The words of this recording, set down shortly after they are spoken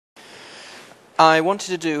I wanted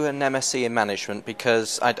to do an MSc in management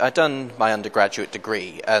because I'd done my undergraduate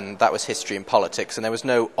degree, and that was history and politics, and there was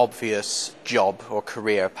no obvious job or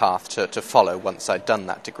career path to follow once I'd done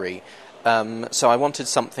that degree. So I wanted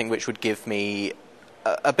something which would give me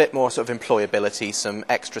a bit more sort of employability, some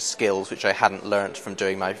extra skills which I hadn't learnt from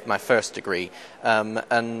doing my first degree,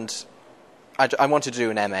 and I wanted to do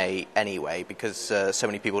an MA anyway because so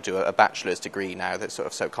many people do a bachelor's degree now that's sort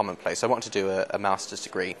of so commonplace. I wanted to do a master's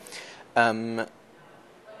degree. And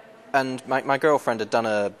my girlfriend had done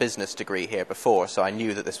a business degree here before, so I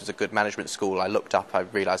knew that this was a good management school. I looked up, I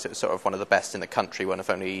realised it was sort of one of the best in the country, one of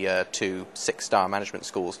only 2 6-star management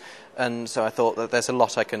schools. And so I thought that there's a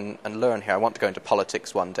lot I can learn here. I want to go into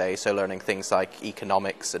politics one day, so learning things like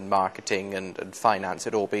economics and marketing and finance,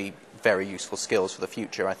 it'd all be very useful skills for the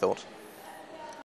future, I thought.